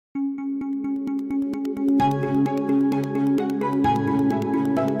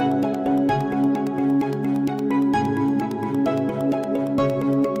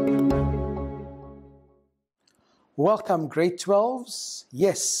Welcome, grade 12s.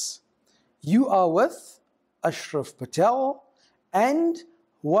 Yes, you are with Ashraf Patel. And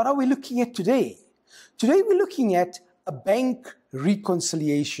what are we looking at today? Today we're looking at a bank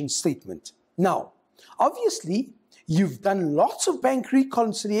reconciliation statement. Now, obviously, you've done lots of bank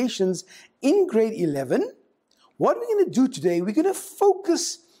reconciliations in grade 11. What we're going to do today, we're going to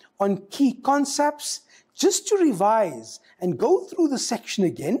focus on key concepts just to revise and go through the section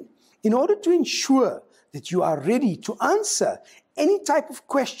again in order to ensure that you are ready to answer any type of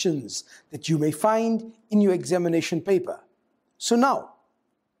questions that you may find in your examination paper. So now,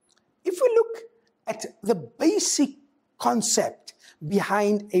 if we look at the basic concept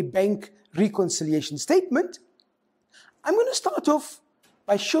behind a bank reconciliation statement, I'm going to start off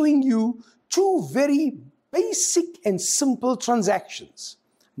by showing you two very basic and simple transactions.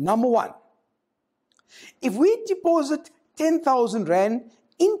 Number one, if we deposit 10,000 Rand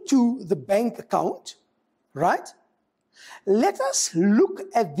into the bank account, right? Let us look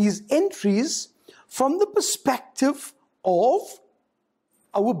at these entries from the perspective of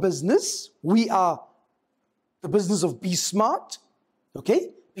our business. We are the business of Be Smart,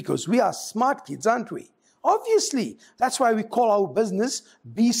 okay? Because we are smart kids, aren't we? Obviously, that's why we call our business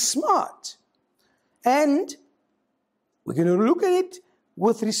Be Smart. And we're going to look at it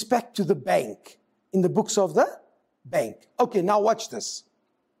with respect to the bank, in the books of the bank. Okay, now watch this.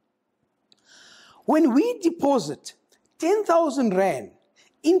 When we deposit 10,000 Rand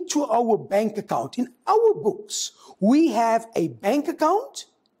into our bank account, in our books, we have a bank account,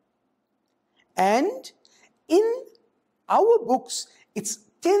 and in our books, it's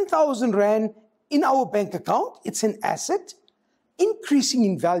 10,000 Rand in our bank account. It's an asset, increasing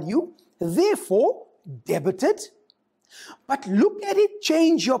in value, therefore debited. But look at it,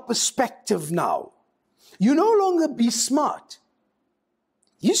 change your perspective now. You no longer be smart.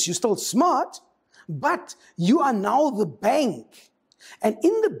 Yes, you're still smart, but you are now the bank. And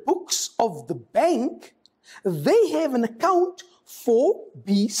in the books of the bank, they have an account for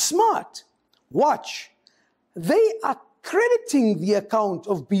Be Smart. Watch. They are crediting the account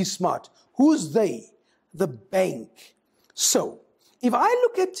of Be Smart. Who's they? The bank. So, if I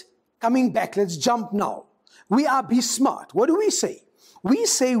look at, coming back, let's jump now. We are Be Smart. What do we say? We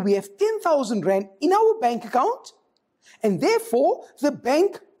say we have 10,000 Rand in our bank account, and therefore the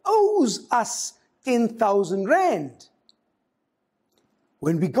bank owes us 10,000 Rand.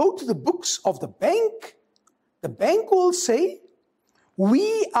 When we go to the books of the bank will say,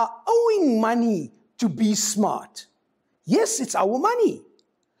 we are owing money to Be Smart. Yes, it's our money.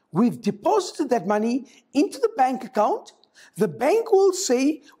 We've deposited that money into the bank account. The bank will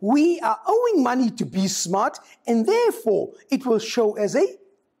say, we are owing money to Be Smart, and therefore it will show as a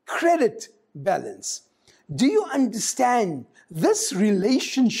credit balance. Do you understand this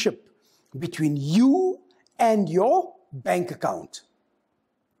relationship between you and your bank account?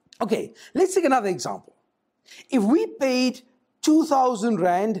 Okay, let's take another example. If we paid 2,000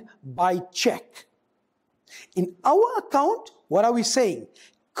 Rand by check, in our account, what are we saying?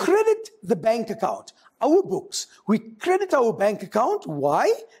 Credit the bank account. Our books, we credit our bank account.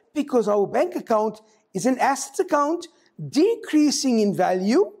 Why? Because our bank account is an asset account decreasing in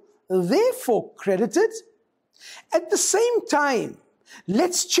value, therefore credited. At the same time,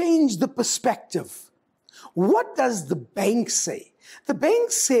 let's change the perspective. What does the bank say? The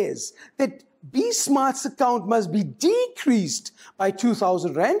bank says that Be Smart's account must be decreased by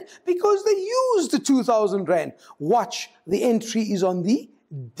 2,000 Rand because they used the 2,000 Rand. Watch, the entry is on the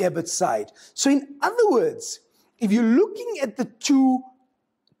debit side. So in other words, if you're looking at the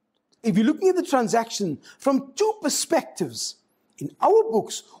transaction from two perspectives, in our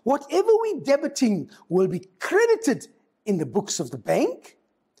books, whatever we're debiting will be credited in the books of the bank,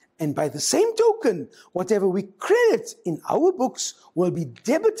 and by the same token, whatever we credit in our books will be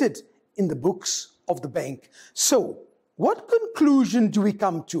debited in the books of the bank. So, what conclusion do we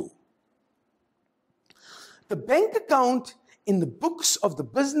come to? The bank account in the books of the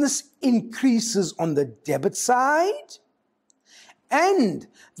business increases on the debit side, and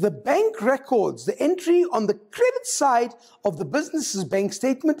the bank records the entry on the credit side of the business's bank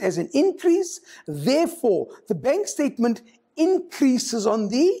statement as an increase. Therefore, the bank statement increases on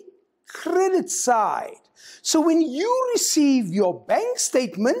the credit side. So when you receive your bank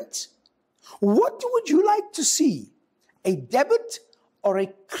statement, what would you like to see? A debit or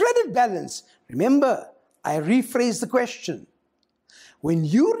a credit balance? Remember, I rephrase the question. When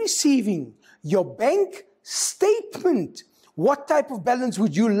you're receiving your bank statement, what type of balance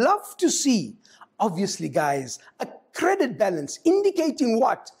would you love to see? Obviously, guys, a credit balance indicating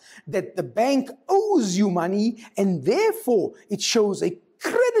what? That the bank owes you money and therefore it shows a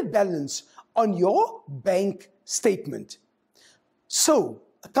credit balance on your bank statement. So,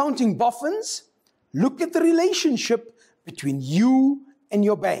 accounting boffins, look at the relationship between you and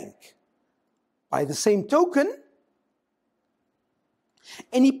your bank. By the same token,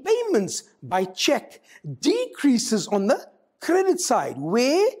 any payments by check decreases on the credit side,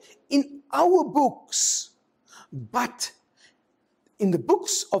 where in our books, but in the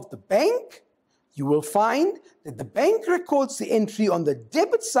books of the bank, you will find that the bank records the entry on the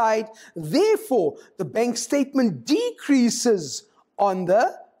debit side, therefore the bank statement decreases on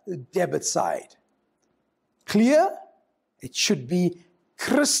the debit side. Clear? It should be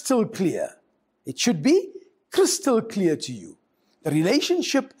crystal clear. It should be crystal clear to you. The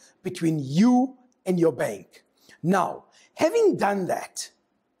relationship between you and your bank. Now, having done that,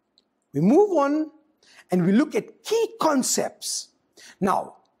 we move on and we look at key concepts.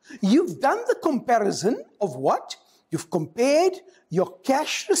 Now, you've done the comparison of what? You've compared your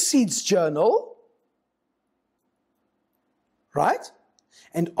cash receipts journal, right?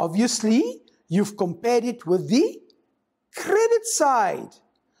 And obviously, you've compared it with the credit side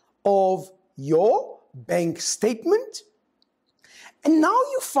of your bank statement. And now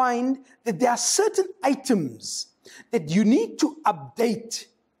you find that there are certain items that you need to update.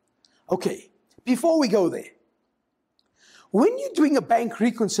 Okay, before we go there, when you're doing a bank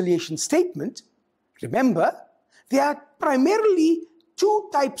reconciliation statement, remember, there are primarily two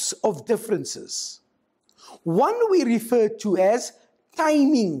types of differences. One we refer to as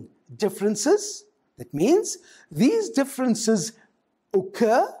timing differences. That means these differences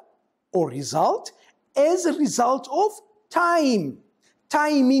occur or result as a result of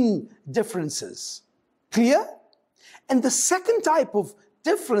timing differences. Clear? And the second type of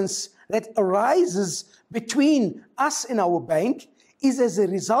difference that arises between us and our bank is as a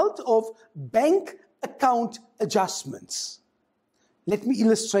result of bank account adjustments. Let me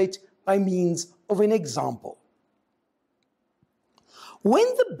illustrate by means of an example. When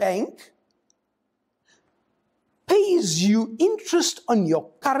the bank pays you interest on your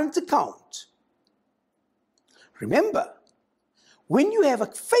current account, remember, when you have a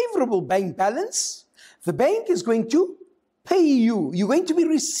favorable bank balance, the bank is going to pay you. You're going to be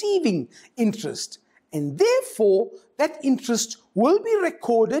receiving interest. And therefore, that interest will be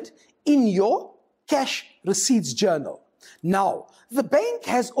recorded in your cash receipts journal. Now, the bank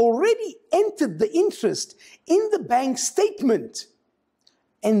has already entered the interest in the bank statement.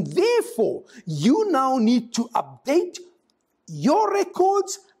 And therefore, you now need to update your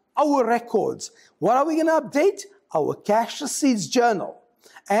records, our records. What are we going to update? Our cash receipts journal.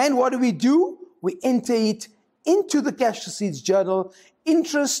 And what do? We enter it into the cash receipts journal,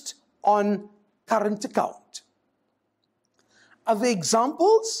 interest on current account. Other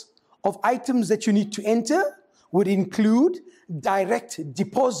examples of items that you need to enter would include direct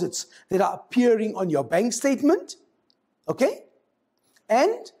deposits that are appearing on your bank statement. Okay?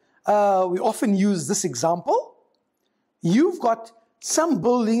 And we often use this example. You've got some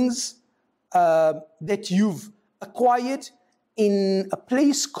buildings that you've acquired in a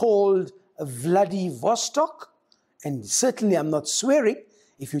place called Vladivostok, and certainly I'm not swearing.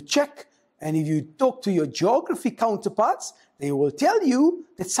 If you check and if you talk to your geography counterparts, they will tell you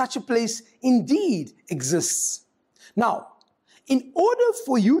that such a place indeed exists. Now, in order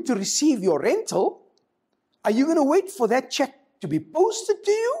for you to receive your rental, are you going to wait for that check to be posted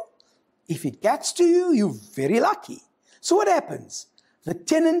to you? If it gets to you, you're very lucky. So what happens? The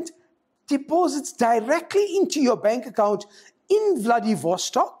tenant deposits directly into your bank account in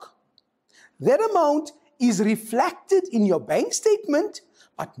Vladivostok. That amount is reflected in your bank statement,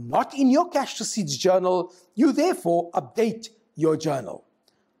 but not in your cash receipts journal. You therefore update your journal.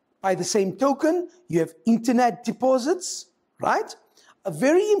 By the same token, you have internet deposits, right? A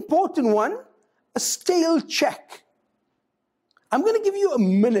very important one, a stale check. I'm going to give you a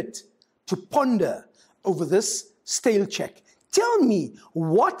minute to ponder over this stale check. Tell me,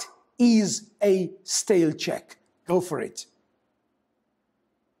 what is a stale check? Go for it.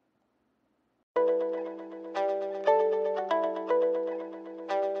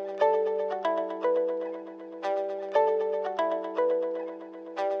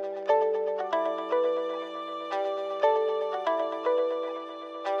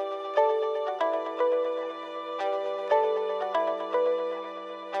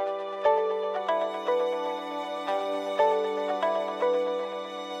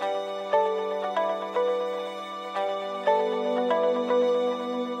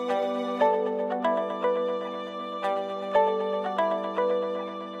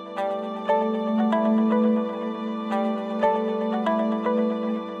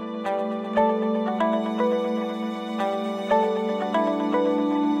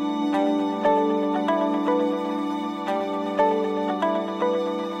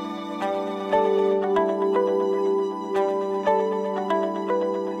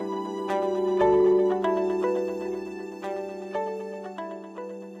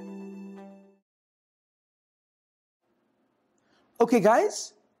 Okay,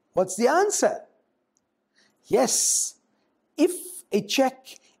 guys, what's the answer? Yes, if a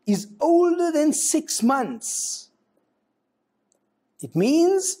check is older than 6 months, it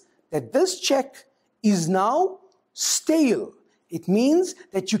means that this check is now stale. It means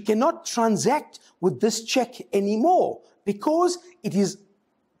that you cannot transact with this check anymore because it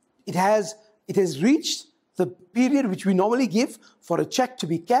has reached the period which we normally give for a check to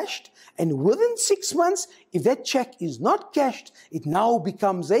be cashed, and within 6 months, if that check is not cashed, it now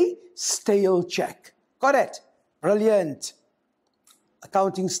becomes a stale check. Got it? Brilliant.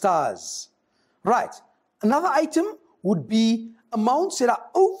 Accounting stars. Right. Another item would be amounts that are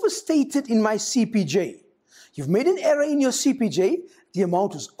overstated in my CPJ. You've made an error in your CPJ, the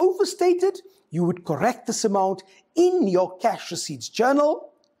amount was overstated, you would correct this amount in your cash receipts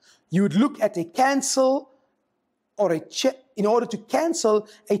journal. You would look at a cancel or a check in order to cancel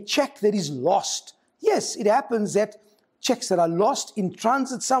a check that is lost. Yes, it happens that checks that are lost in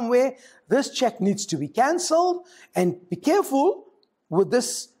transit somewhere, this check needs to be cancelled, and be careful with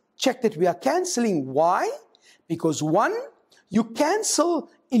this check that we are cancelling. Why? Because one, you cancel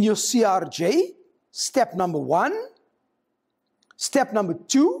in your CRJ, step number 1. Step number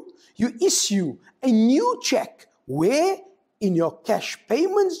 2, you issue a new check where? In your cash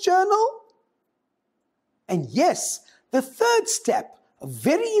payments journal. And yes, the third step, a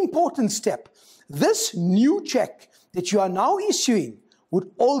very important step, this new check that you are now issuing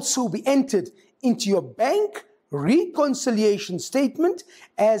would also be entered into your bank reconciliation statement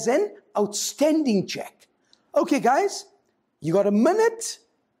as an outstanding check. Okay, guys, you got a minute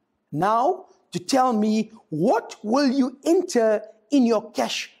now to tell me what will you enter in your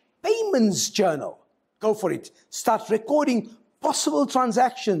cash payments journal. Go for it. Start recording possible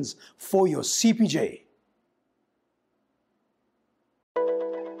transactions for your CPJ.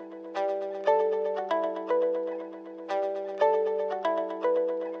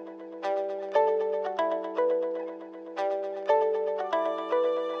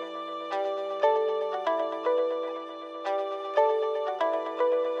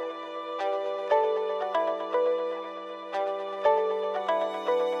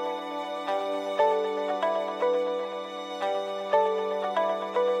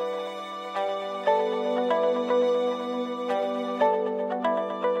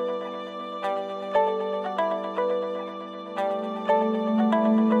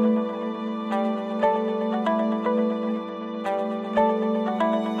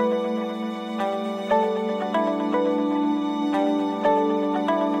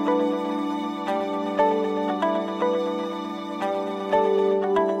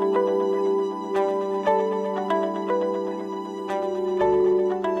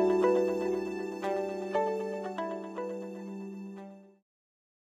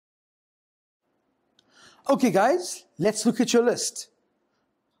 Okay, guys, let's look at your list.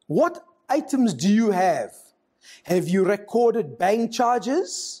 What items do you have? Have you recorded bank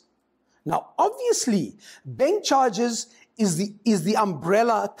charges? Now, obviously, bank charges is the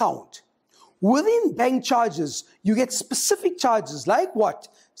umbrella account. Within bank charges, you get specific charges like what?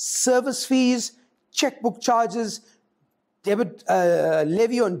 Service fees, checkbook charges, debit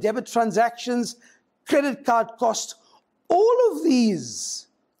levy on debit transactions, credit card cost. All of these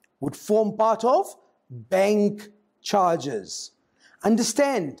would form part of bank charges.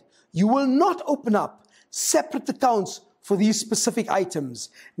 Understand, you will not open up separate accounts for these specific items.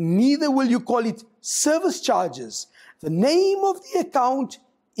 Neither will you call it service charges. The name of the account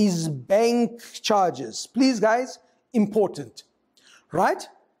is bank charges. Please, guys, important. Right?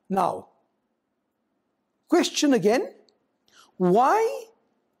 Now, question again. Why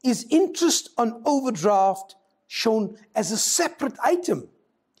is interest on overdraft shown as a separate item?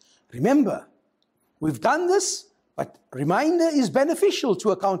 Remember, we've done this, but reminder is beneficial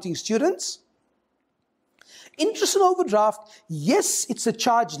to accounting students. Interest on overdraft, yes, it's a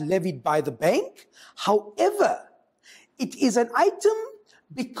charge levied by the bank. However, it is an item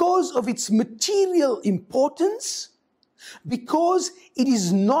because of its material importance, because it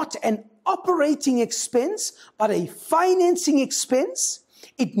is not an operating expense, but a financing expense.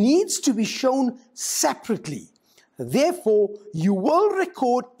 It needs to be shown separately. Therefore, you will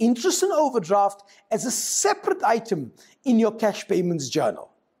record interest on overdraft as a separate item in your cash payments journal,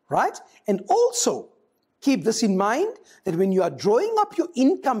 right? And also, keep this in mind that when you are drawing up your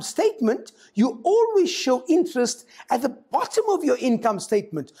income statement, you always show interest at the bottom of your income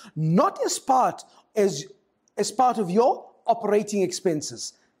statement, not as part of your operating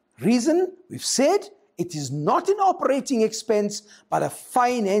expenses. Reason, we've said, it is not an operating expense, but a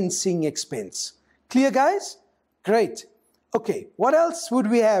financing expense. Clear, guys? Great. Okay, what else would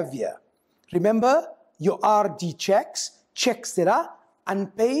we have here? Remember your RD checks, checks that are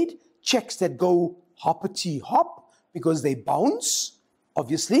unpaid, checks that go hoppity hop because they bounce,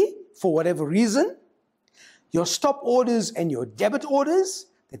 obviously, for whatever reason. Your stop orders and your debit orders,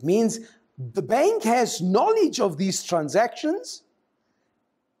 that means the bank has knowledge of these transactions.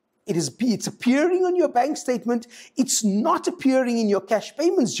 It's appearing on your bank statement. It's not appearing in your cash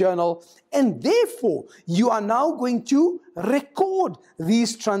payments journal. And therefore, you are now going to record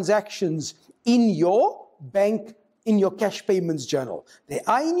these transactions in your bank, in your cash payments journal. They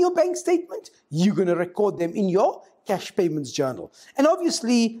are in your bank statement. You're going to record them in your cash payments journal. And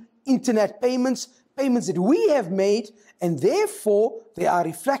obviously, internet payments that we have made, and therefore they are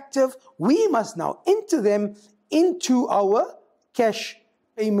reflective. We must now enter them into our cash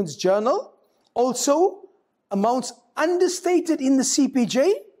payments journal. Also, amounts understated in the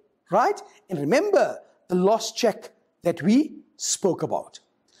CPJ, right? And remember the loss check that we spoke about.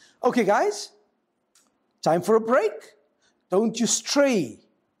 Okay, guys, time for a break. Don't you stray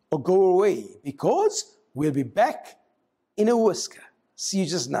or go away, because we'll be back in a whisker. See you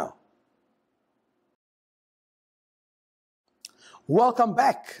just now. Welcome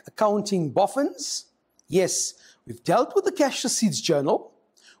back, accounting boffins. Yes, we've dealt with the cash receipts journal.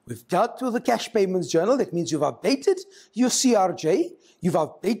 We've dealt with the cash payments journal. That means you've updated your CRJ. You've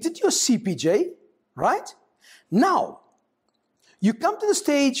updated your CPJ, right? Now, you come to the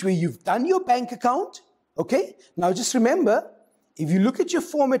stage where you've done your bank account, okay? Now, just remember, if you look at your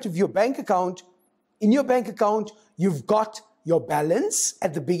format of your bank account, in your bank account, you've got your balance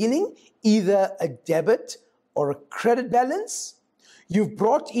at the beginning, either a debit or a credit balance. You've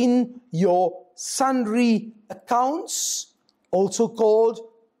brought in your sundry accounts, also called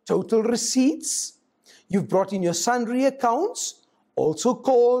total receipts. You've brought in your sundry accounts, also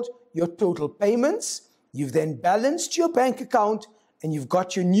called your total payments. You've then balanced your bank account, and you've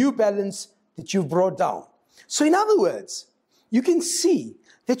got your new balance that you've brought down. So in other words, you can see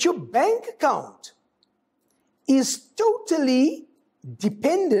that your bank account is totally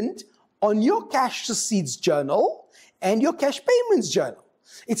dependent on your cash receipts journal and your cash payments journal.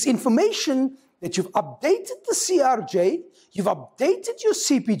 It's information that you've updated the CRJ, you've updated your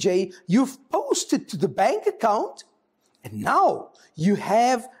CPJ, you've posted to the bank account, and now you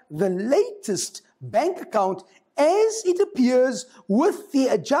have the latest bank account as it appears with the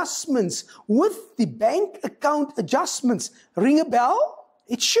adjustments, with the bank account adjustments. Ring a bell?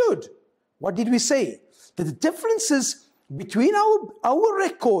 It should. What did we say? That the differences between our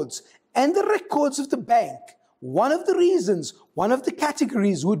records and the records of the bank, one of the reasons, one of the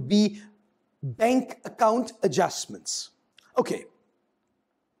categories would be bank account adjustments. Okay.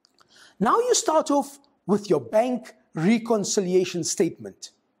 Now you start off with your bank reconciliation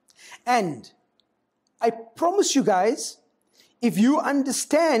statement. And I promise you guys, if you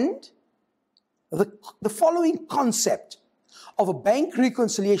understand the following concept of a bank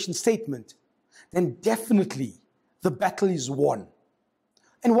reconciliation statement, then definitely the battle is won.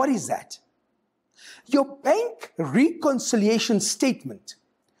 And what is that? Your bank reconciliation statement.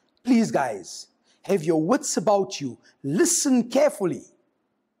 Please, guys, have your wits about you. Listen carefully.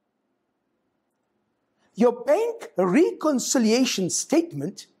 Your bank reconciliation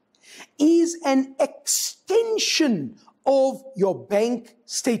statement is an extension of your bank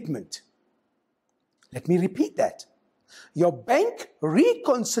statement. Let me repeat that. Your bank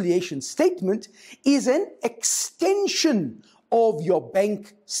reconciliation statement is an extension of your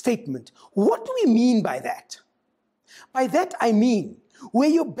bank statement. What do we mean by that? By that I mean where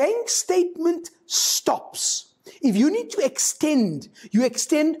your bank statement stops. If you need to extend, you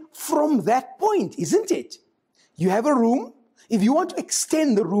extend from that point, isn't it? You have a room. If you want to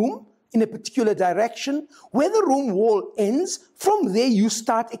extend the room in a particular direction, where the room wall ends, from there you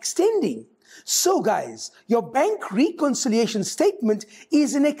start extending. So guys, your bank reconciliation statement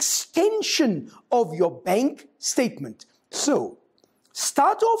is an extension of your bank statement. So,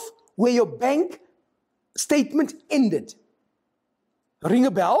 start off where your bank statement ended. Ring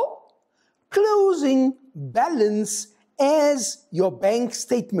a bell. Closing balance as your bank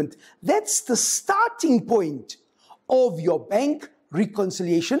statement. That's the starting point of your bank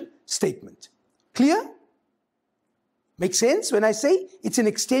reconciliation statement. Clear? Make sense when I say it's an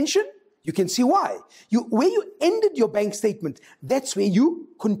extension? You can see why. Where you ended your bank statement, that's where you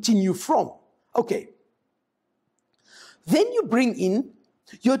continue from. Okay. Then you bring in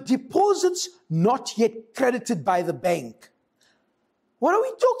your deposits not yet credited by the bank. What are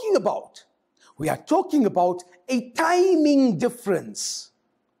we talking about? We are talking about a timing difference.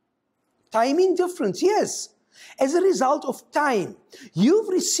 Timing difference, yes. As a result of time, you've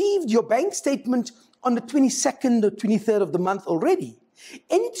received your bank statement on the 22nd or 23rd of the month already.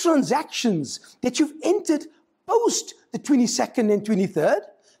 Any transactions that you've entered post the 22nd and 23rd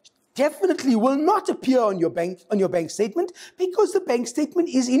definitely will not appear on your bank statement because the bank statement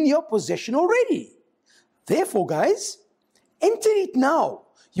is in your possession already. Therefore, guys, enter it now.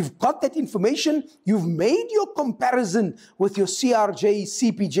 You've got that information. You've made your comparison with your CRJ,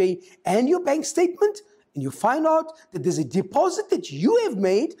 CPJ, and your bank statement, and you find out that there's a deposit that you have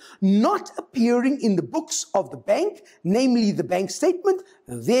made not appearing in the books of the bank, namely the bank statement.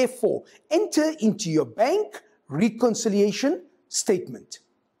 Therefore, enter into your bank reconciliation statement.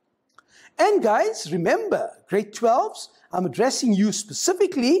 And guys, remember, grade 12s, I'm addressing you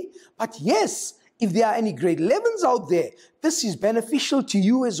specifically, but yes, if there are any grade 11s out there, this is beneficial to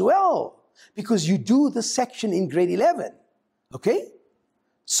you as well, because you do this section in grade 11, okay?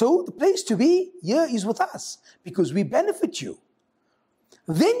 So the place to be here is with us, because we benefit you.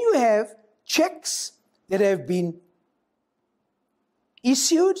 Then you have checks that have been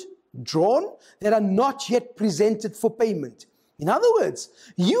issued, drawn, that are not yet presented for payment. In other words,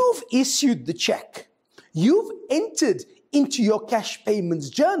 you've issued the check. You've entered into your cash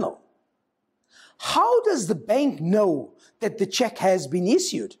payments journal. How does the bank know that the check has been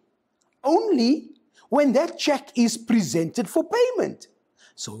issued? Only when that check is presented for payment.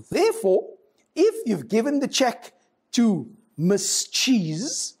 So therefore, if you've given the check to Miss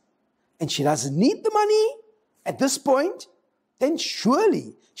Cheese and she doesn't need the money at this point, then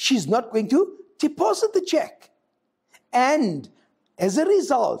surely she's not going to deposit the check. And as a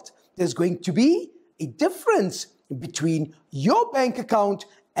result, there's going to be a difference between your bank account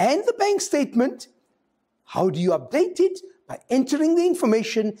and the bank statement. How do you update it? By entering the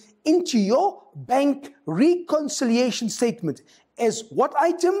information into your bank reconciliation statement. As what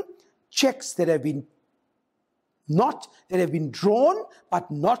item? Checks that have been drawn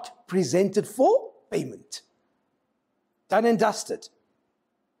but not presented for payment. Done and dusted.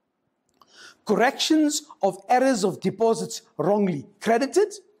 Corrections of errors of deposits wrongly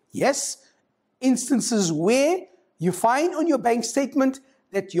credited. Yes. Instances where you find on your bank statement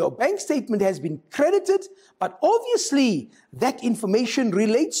that your bank statement has been credited, but obviously that information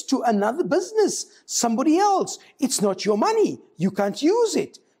relates to another business, somebody else. It's not your money. You can't use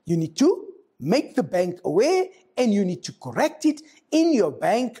it. You need to make the bank aware and you need to correct it in your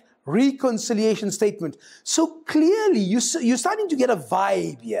bank reconciliation statement. So clearly you're starting to get a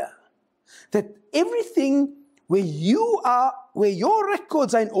vibe here that everything where your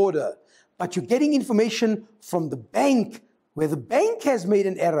records are in order, but you're getting information from the bank where the bank has made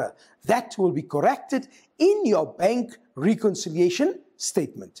an error, that will be corrected in your bank reconciliation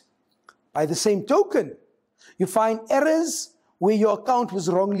statement. By the same token, you find errors where your account was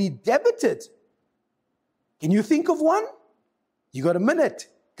wrongly debited. Can you think of one? You got a minute.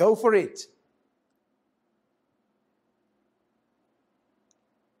 Go for it.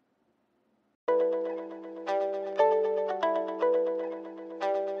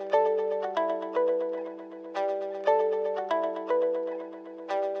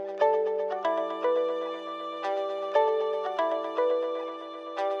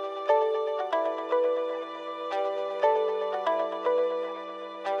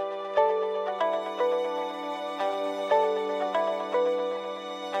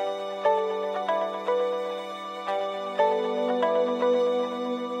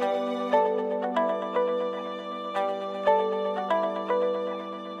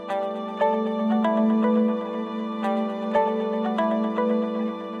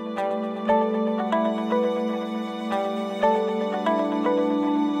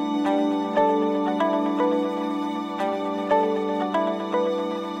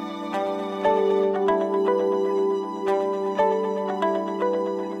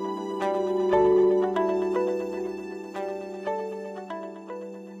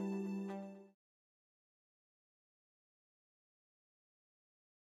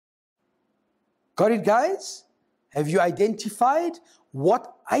 Got it, guys? Have you identified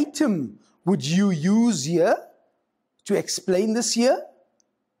what item would you use here to explain this here?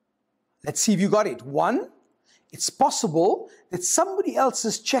 Let's see if you got it. One, it's possible that somebody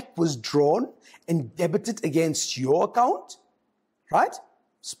else's check was drawn and debited against your account, right?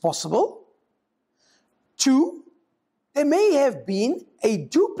 It's possible. Two, there may have been a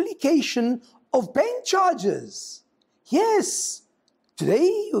duplication of bank charges. Yes,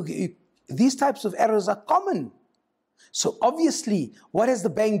 today these types of errors are common. So obviously, what has the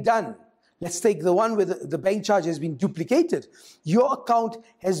bank done? Let's take the one where the bank charge has been duplicated. Your account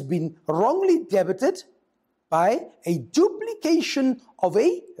has been wrongly debited by a duplication of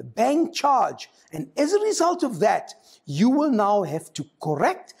a bank charge. And as a result of that, you will now have to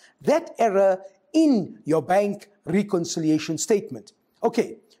correct that error in your bank reconciliation statement.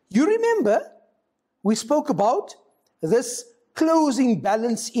 Okay, you remember we spoke about this closing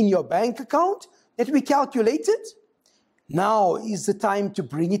balance in your bank account that we calculated? Now is the time to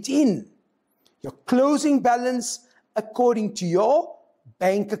bring it in. Your closing balance according to your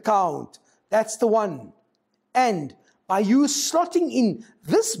bank account. That's the one. And by you slotting in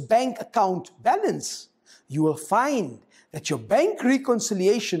this bank account balance, you will find that your bank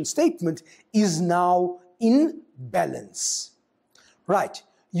reconciliation statement is now in balance. Right,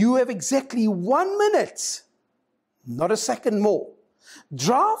 you have exactly 1 minute, not a second more.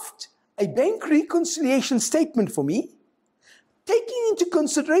 Draft a bank reconciliation statement for me, taking into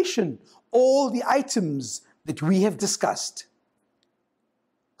consideration all the items that we have discussed.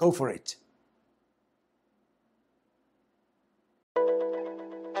 Go for it.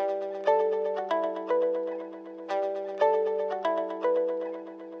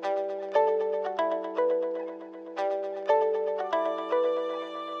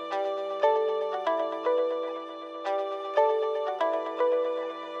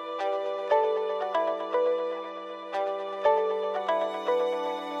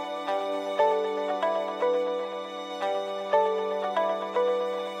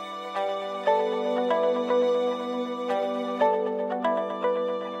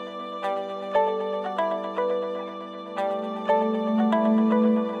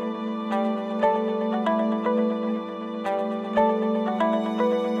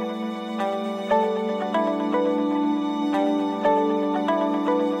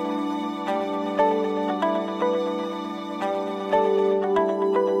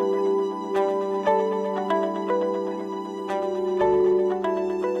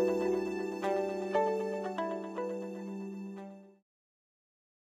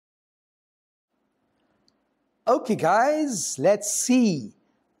 Okay guys, let's see.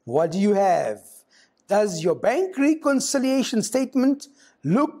 What do you have? Does your bank reconciliation statement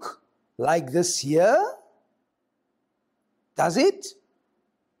look like this here? Does it?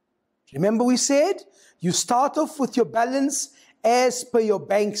 Remember we said you start off with your balance as per your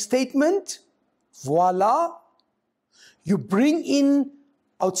bank statement. Voila. You bring in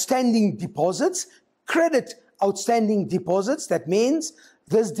outstanding deposits, credit outstanding deposits. That means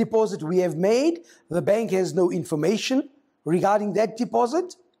this deposit we have made, the bank has no information regarding that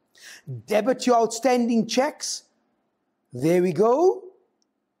deposit. Debit your outstanding checks. There we go.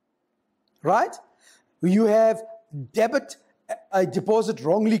 Right? You have debit a deposit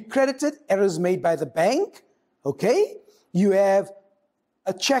wrongly credited, errors made by the bank. Okay? You have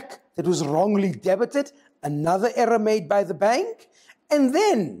a check that was wrongly debited, another error made by the bank. And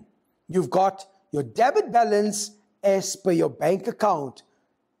then you've got your debit balance as per your bank account.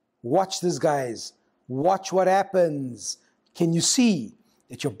 Watch this, guys. Watch what happens. Can you see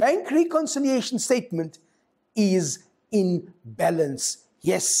that your bank reconciliation statement is in balance?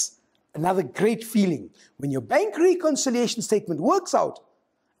 Yes, another great feeling. When your bank reconciliation statement works out,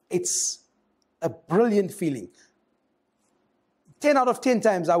 it's a brilliant feeling. 10 out of 10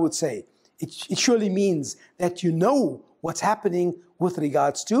 times, I would say. It surely means that you know what's happening with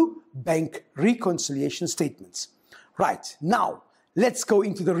regards to bank reconciliation statements. Right, now, let's go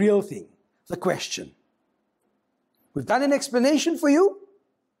into the real thing, the question. We've done an explanation for you.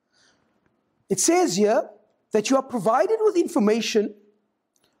 It says here that you are provided with information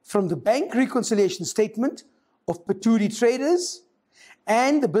from the bank reconciliation statement of Paturi Traders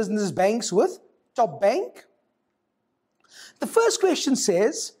and the business banks with Top Bank. The first question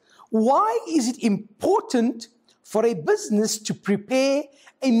says, why is it important for a business to prepare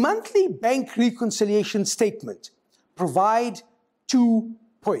a monthly bank reconciliation statement? Provide 2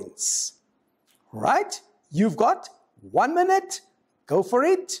 points. Right? You've got 1 minute. Go for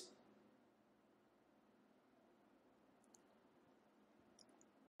it.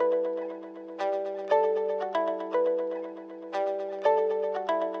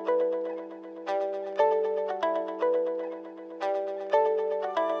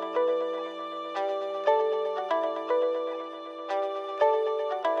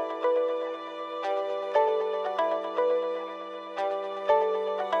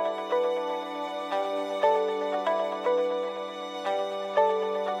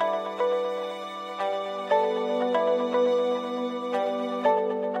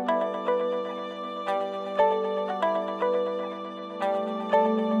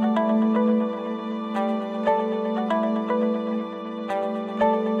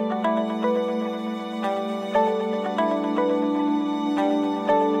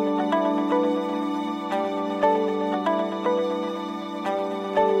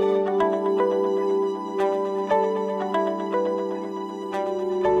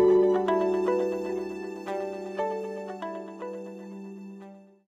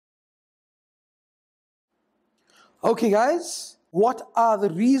 Okay, guys, what are the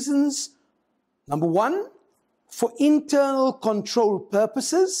reasons? Number one, for internal control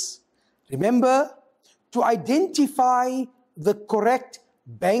purposes. Remember, to identify the correct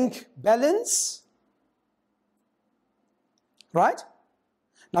bank balance. Right?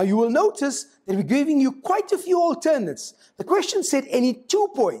 Now you will notice that we're giving you quite a few alternates. The question said any 2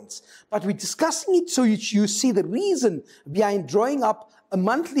 points, but we're discussing it so you see the reason behind drawing up a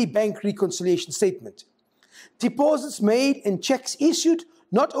monthly bank reconciliation statement. Deposits made and checks issued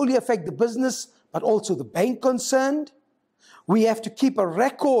not only affect the business, but also the bank concerned. We have to keep a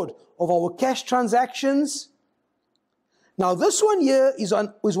record of our cash transactions. Now this one here is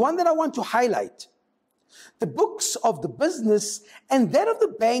one that I want to highlight. The books of the business and that of the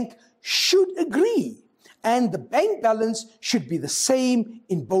bank should agree, and the bank balance should be the same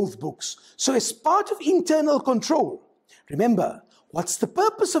in both books. So as part of internal control, remember, what's the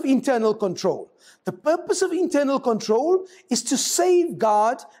purpose of internal control? The purpose of internal control is to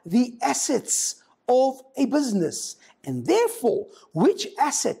safeguard the assets of a business. And therefore, which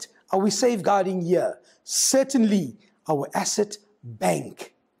asset are we safeguarding here? Certainly our asset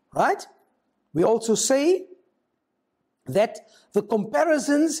bank, right? We also say that the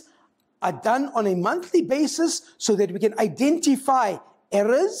comparisons are done on a monthly basis so that we can identify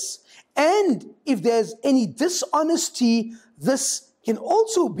errors, and if there's any dishonesty, this can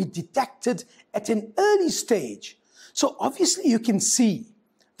also be detected at an early stage. So obviously you can see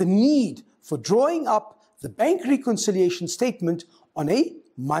the need for drawing up the bank reconciliation statement on a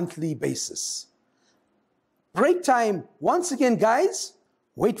monthly basis. Break time once again, guys.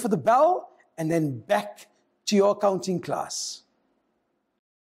 Wait for the bell and then back to your accounting class.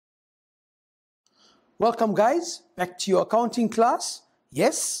 Welcome, guys, back to your accounting class.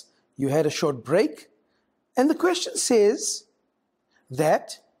 Yes, you had a short break. And the question says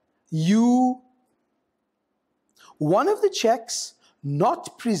that one of the checks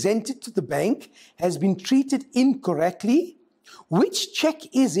not presented to the bank has been treated incorrectly. Which check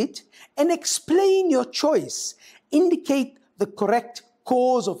is it? And explain your choice. Indicate the correct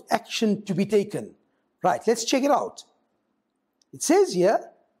course of action to be taken. Right, let's check it out. It says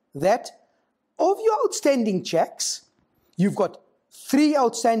here that of your outstanding checks, you've got 3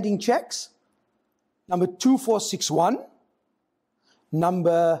 outstanding checks. Number 2461,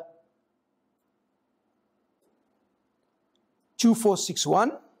 number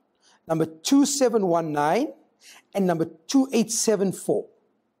 2461, number 2719, and number 2874.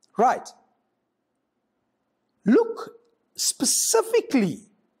 Right. Look specifically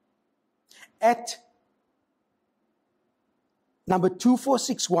at number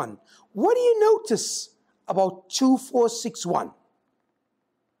 2461. What do you notice about 2461?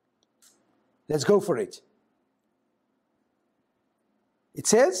 Let's go for it. It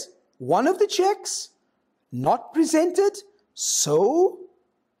says one of the checks not presented. So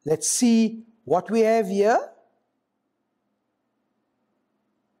let's see what we have here.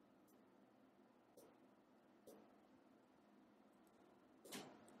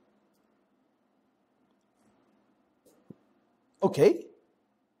 Okay,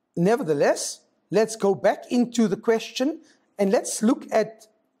 nevertheless, let's go back into the question and let's look at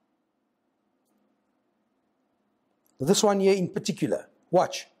this one here in particular.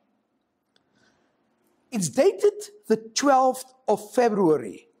 Watch. It's dated the 12th of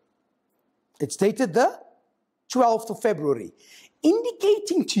February. It's dated the 12th of February,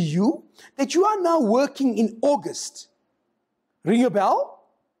 indicating to you that you are now working in August. Ring a bell?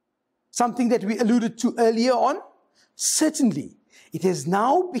 Something that we alluded to earlier on? Certainly, it has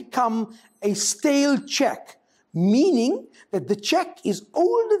now become a stale check, meaning that the check is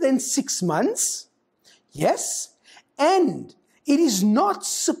older than 6 months, yes, and it is not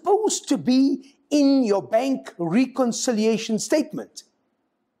supposed to be in your bank reconciliation statement.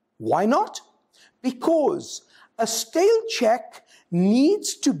 Why not? Because a stale check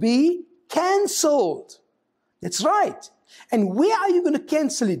needs to be cancelled. That's right. And where are you going to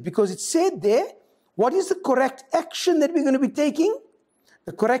cancel it? Because it said there, what is the correct action that we're going to be taking?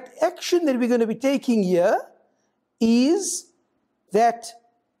 The correct action that we're going to be taking here is that,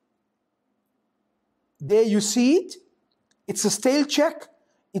 there you see it, it's a stale check,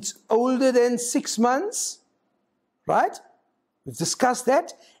 it's older than 6 months, right? We've discussed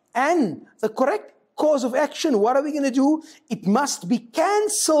that. And the correct course of action, what are we going to do? It must be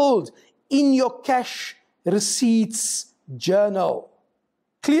cancelled in your cash receipts journal.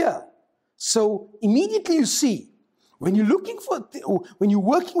 Clear? So immediately you see, when you're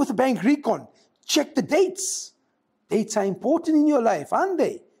working with a bank recon, check the dates. Dates are important in your life, aren't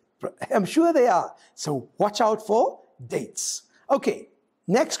they? I'm sure they are. So watch out for dates. Okay,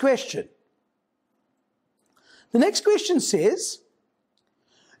 next question. The next question says,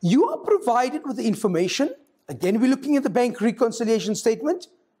 you are provided with the information. Again, we're looking at the bank reconciliation statement.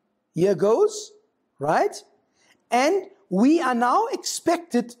 Here goes, right? And we are now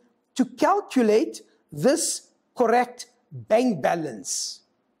expected to calculate this correct bank balance.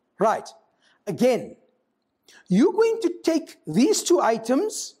 Right. Again, you're going to take these two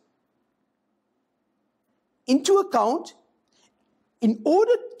items into account in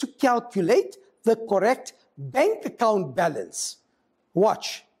order to calculate the correct bank account balance.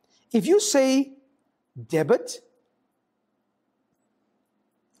 Watch. If you say debit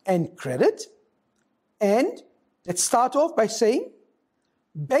and credit, and let's start off by saying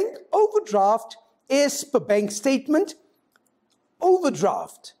bank overdraft as per bank statement.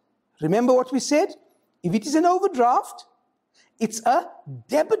 Overdraft. Remember what we said? If it is an overdraft, it's a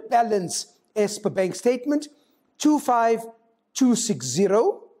debit balance as per bank statement, 25260.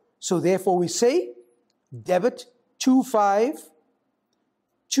 So therefore we say debit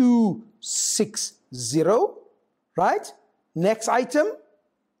 25260, right? Next item.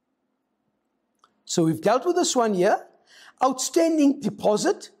 So we've dealt with this one here. Outstanding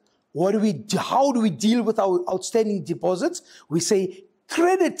deposit. How do we deal with our outstanding deposits? We say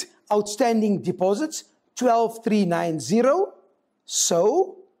credit outstanding deposits, 12390.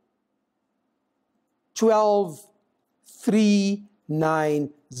 So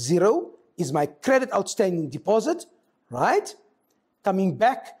 12390 is my credit outstanding deposit, right? Coming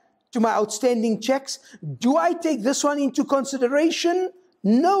back to my outstanding checks, do I take this one into consideration?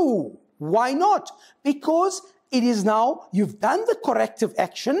 No. Why not? Because it is now, you've done the corrective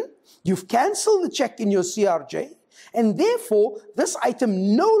action, you've cancelled the check in your CRJ, and therefore this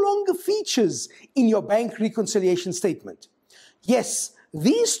item no longer features in your bank reconciliation statement. Yes,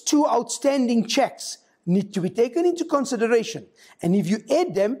 these two outstanding checks need to be taken into consideration, and if you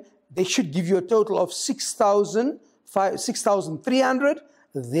add them, they should give you a total of 6,300.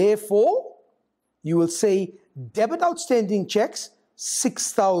 Therefore, you will say debit outstanding checks,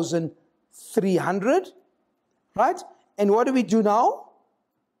 6,300. Right? And what do we do now?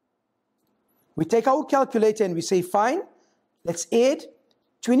 We take our calculator and we say, fine, let's add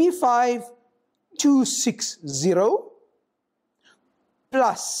 25260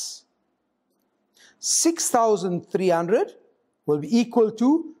 plus 6,300 will be equal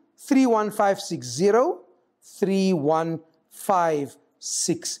to 31560,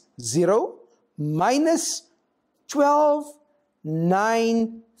 31560 minus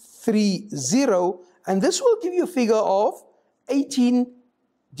 12,930. And this will give you a figure of 18.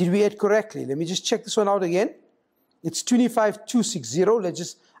 Did we add correctly? Let me just check this one out again. It's 25260. Let's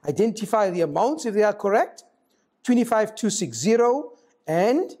just identify the amounts if they are correct. 25260,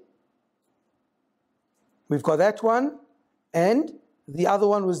 and we've got that one. And the other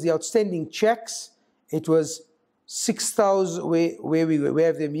one was the outstanding checks. It was 6,000, where we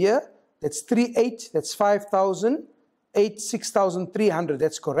have them here. That's 38, that's 5,000, 6,300.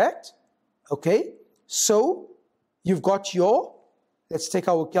 That's correct. Okay. So you've got your, let's take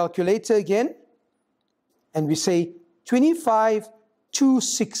our calculator again, and we say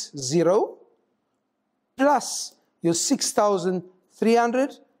 25260 plus your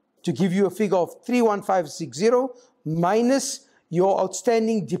 6,300 to give you a figure of 31560 minus your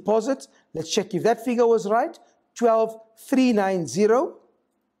outstanding deposit. Let's check if that figure was right. 12,390.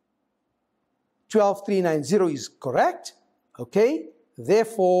 12,390 is correct. Okay.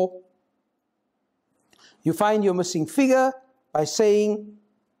 Therefore, you find your missing figure by saying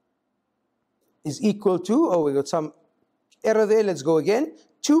is equal to, oh, we got some error there. Let's go again.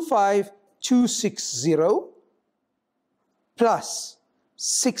 25260 plus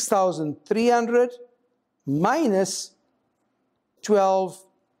 6,300 minus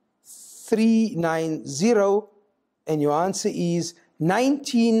 12,390, and your answer is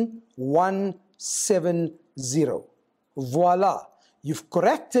 19,170. Voila. You've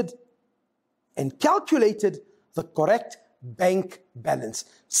corrected and calculated the correct bank balance.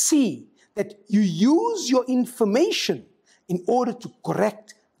 See that you use your information in order to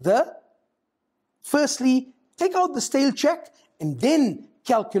correct the, firstly, take out the stale check and then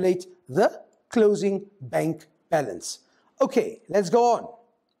calculate the closing bank balance. Okay, let's go on.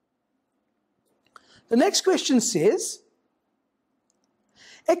 The next question says,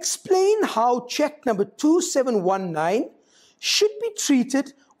 explain how check number 2719 should be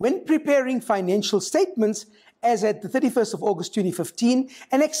treated when preparing financial statements as at the 31st of August 2015,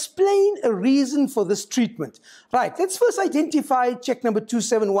 and explain a reason for this treatment. Right, let's first identify check number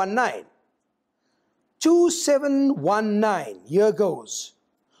 2719. 2719, here goes.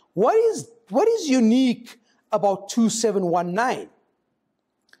 What is unique about 2719?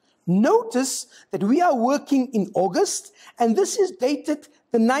 Notice that we are working in August, and this is dated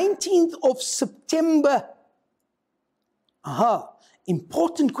the 19th of September.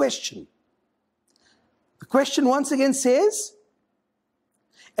 Important question. The question once again says,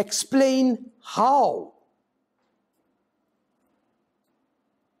 explain how.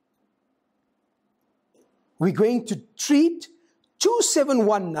 We're going to treat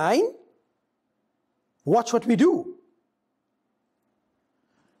 2719. Watch what we do.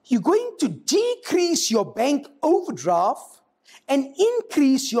 You're going to decrease your bank overdraft and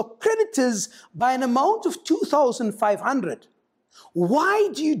increase your creditors by an amount of 2,500. Why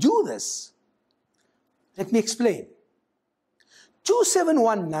do you do this? Let me explain.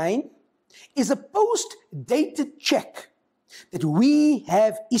 2719 is a post-dated check that we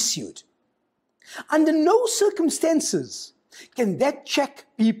have issued. Under no circumstances can that check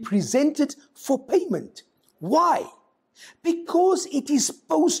be presented for payment. Why? Because it is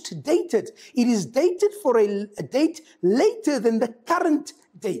post-dated. It is dated for a date later than the current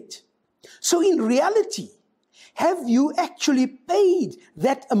date. So in reality, have you actually paid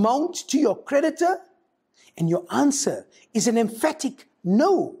that amount to your creditor? And your answer is an emphatic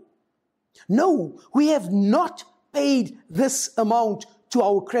no. No, we have not paid this amount to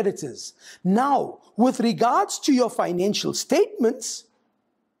our creditors. Now, with regards to your financial statements,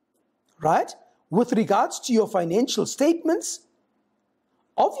 right? With regards to your financial statements,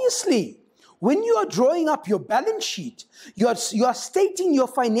 obviously, when you are drawing up your balance sheet, you are stating your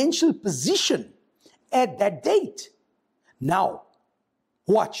financial position at that date. Now,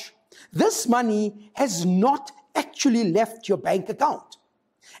 watch. This money has not actually left your bank account.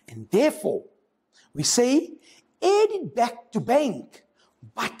 And therefore, we say, add it back to bank.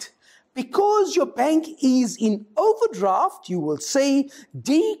 But because your bank is in overdraft, you will say,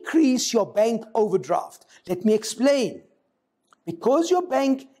 decrease your bank overdraft. Let me explain. Because your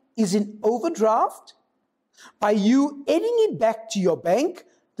bank is in overdraft, by you adding it back to your bank,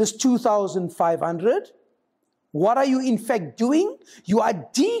 this 2,500, what are you in fact doing? You are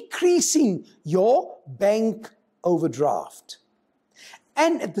decreasing your bank overdraft.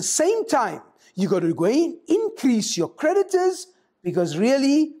 And at the same time, you got to go in, increase your creditors, because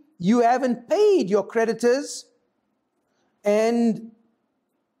really you haven't paid your creditors, and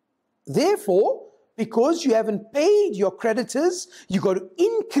therefore, because you haven't paid your creditors, you got to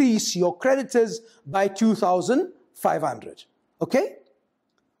increase your creditors by 2,500. Okay?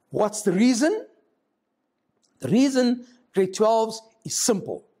 What's the reason? The reason, grade 12s, is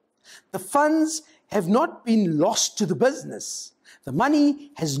simple. The funds have not been lost to the business. The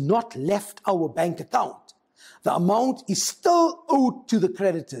money has not left our bank account. The amount is still owed to the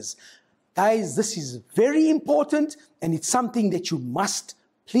creditors. Guys, this is very important, and it's something that you must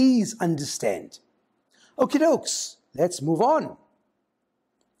please understand. Okay, dokes, let's move on.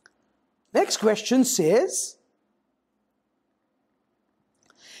 Next question says,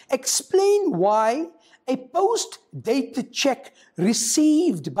 explain why a post-dated check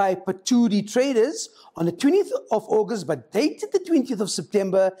received by Patudi traders on the 20th of August but dated the 20th of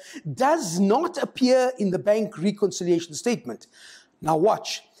September does not appear in the bank reconciliation statement. Now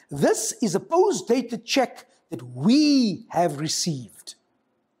watch. This is a post-dated check that we have received.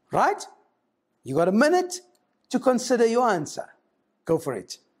 Right? You got a minute to consider your answer. Go for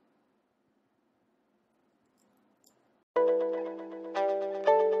it.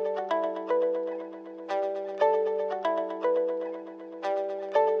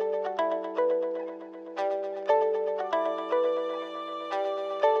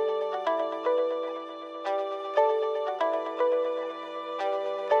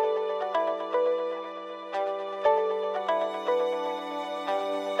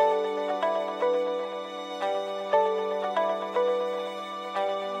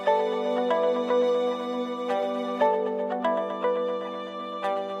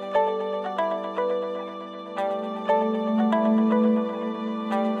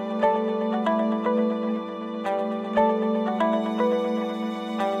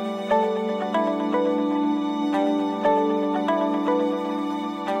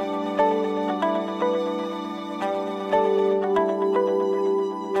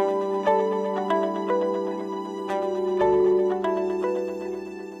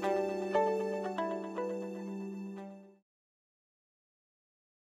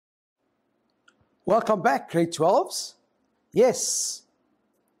 Welcome back, grade 12s. Yes,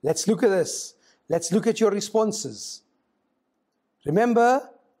 let's look at this. Let's look at your responses. Remember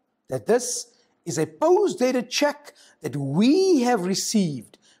that this is a post-dated check that we have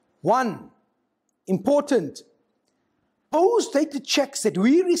received. One, important, post-dated checks that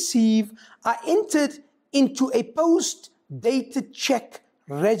we receive are entered into a post-dated check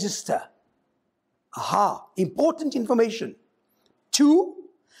register. Aha, important information. 2,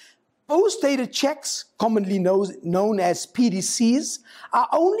 post-dated checks, commonly known as PDCs, are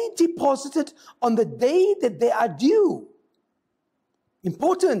only deposited on the day that they are due.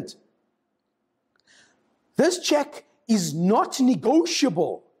 Important. This check is not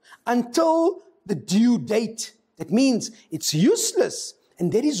negotiable until the due date. That means it's useless,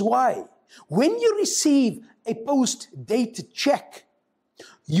 and that is why when you receive a post-dated check,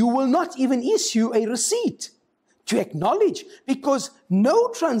 you will not even issue a receipt to acknowledge because no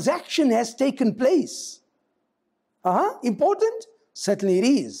transaction has taken place. Important? Certainly it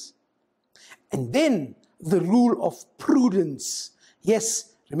is. And then the rule of prudence.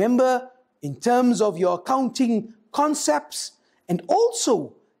 Yes, remember, in terms of your accounting concepts and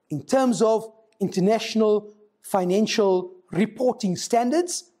also in terms of International Financial Reporting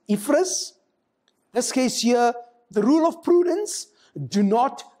Standards, IFRS, this case here, the rule of prudence, do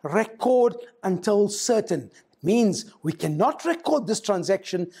not record until certain. It means we cannot record this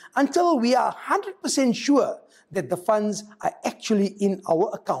transaction until we are 100% sure that the funds are actually in our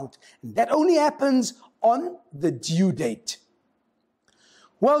account. And that only happens on the due date.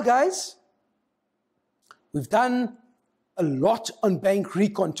 Well, guys, we've done a lot on bank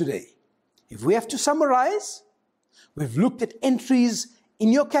recon today. If we have to summarize, we've looked at entries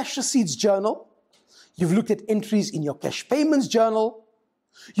in your cash receipts journal. You've looked at entries in your cash payments journal.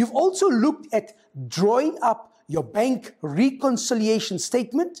 You've also looked at drawing up your bank reconciliation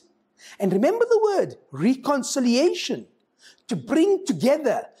statement. And remember the word reconciliation, to bring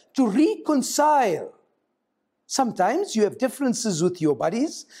together, to reconcile. Sometimes you have differences with your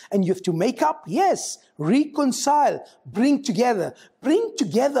buddies and you have to make up. Yes, reconcile, bring together. Bring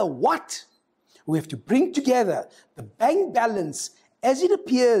together what? We have to bring together the bank balance as it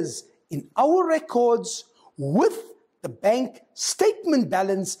appears in our records with the bank statement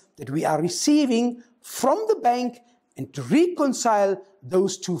balance that we are receiving from the bank and to reconcile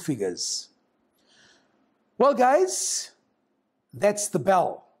those two figures. Well, guys, that's the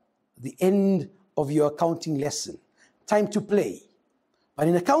bell, the end of your accounting lesson. Time to play. But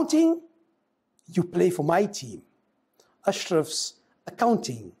in accounting, you play for my team, Ashraf's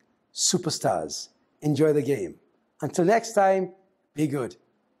Accounting Superstars. Enjoy the game. Until next time, be good.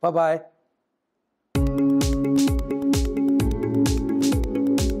 Bye-bye.